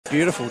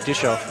Beautiful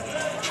dish off.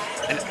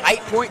 An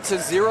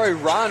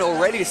 8-0 run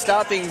already to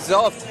start things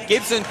off.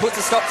 Gibson puts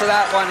a stop to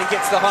that one and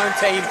gets the home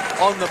team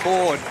on the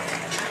board.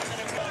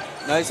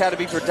 Knows how to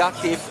be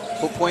productive,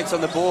 put points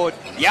on the board.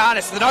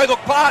 Giannis, the no-look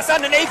pass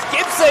underneath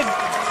Gibson.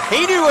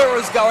 He knew where it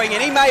was going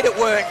and he made it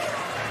work.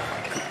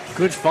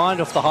 Good find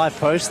off the high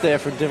post there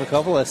from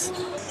Dimokopoulos.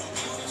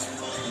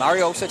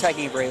 Murray also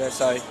taking a breather,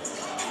 so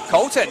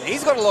Colton,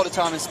 he's got a lot of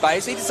time and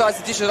space. He decides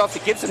to dish it off to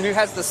Gibson, who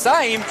has the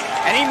same,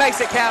 and he makes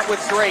it count with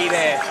 3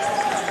 there.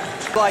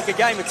 Like a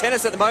game of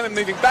tennis at the moment,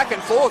 moving back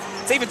and forth.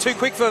 It's even too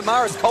quick for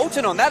Morris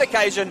Colton on that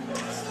occasion.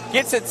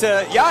 Gets it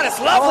to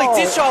Giannis. Lovely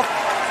dish off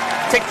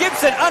to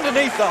Gibson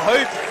underneath the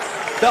hoop.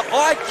 The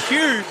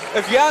IQ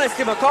of Giannis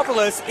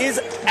Dimokopoulos is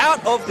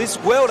out of this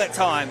world at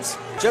times.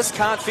 Just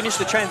can't finish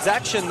the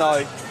transaction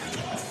though.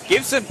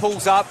 Gibson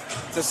pulls up,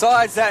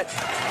 decides that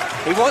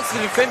he wants the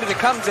defender to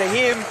come to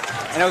him,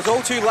 and it was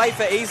all too late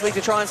for Easley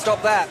to try and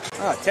stop that.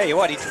 Oh, I tell you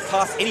what, he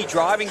passed any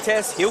driving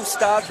test, hill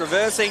starts,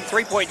 reversing,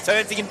 3-point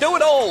turns, he can do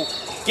it all.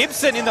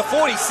 Gibson in the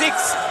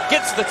 46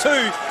 gets the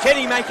 2. Can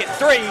he make it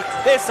 3?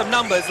 There's some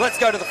numbers. Let's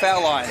go to the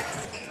foul line.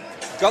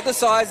 Got the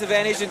size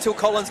advantage until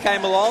Collins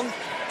came along.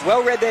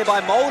 Well read there by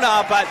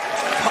Molnar, but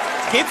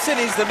Gibson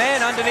is the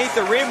man underneath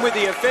the rim with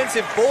the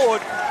offensive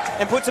board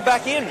and puts it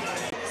back in.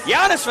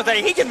 Giannis for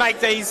 3. He can make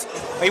these.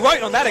 He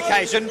won't on that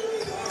occasion.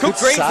 Cook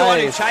Green's the one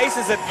who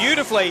chases it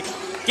beautifully.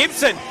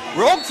 Gibson,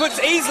 wrong foots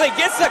easily,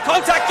 gets the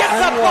contact, gets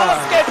the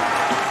basket,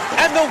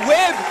 and the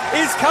web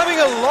is coming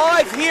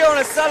alive here on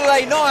a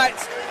Saturday night.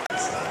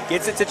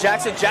 Gets it to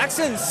Jackson.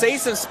 Jackson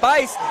sees some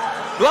space.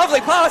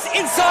 Lovely pass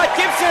inside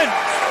Gibson.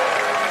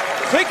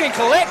 Click and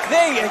collect.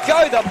 There you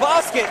go. The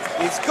basket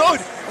is good.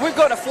 We've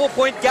got a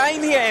 4-point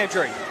game here,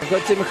 Andrew. We've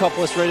got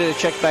Dimokopoulos ready to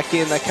check back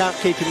in. They can't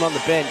keep him on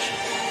the bench.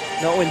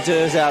 Not when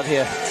Durr's out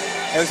here.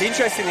 It was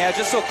interesting there. I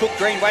just saw Cook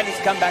Green waiting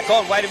to come back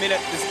on. Wait a minute.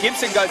 As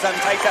Gibson goes up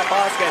and takes that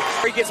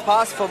basket. He gets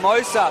past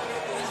Formosa.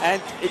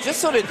 And it just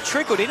sort of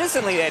trickled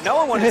innocently there. No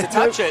one wanted to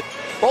touch it.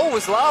 Ball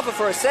was lava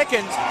for a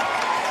second.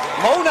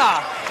 Molnar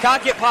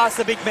can't get past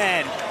the big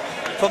man.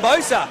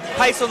 Formosa,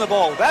 pace on the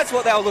ball. That's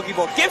what they were looking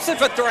for. Gibson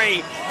for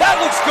 3. That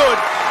looks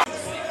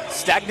good.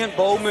 Stagnant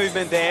ball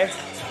movement there.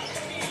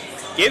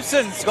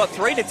 Gibson's got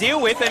 3 to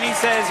deal with, and he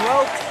says,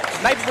 well,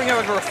 maybe bring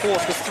over a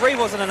 4th, because 3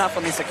 wasn't enough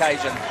on this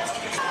occasion.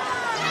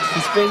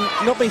 He's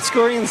not been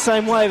scoring in the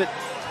same way, but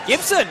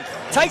Gibson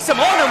takes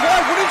him on, and why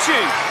wouldn't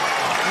you?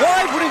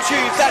 Why wouldn't you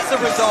if that's the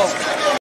result?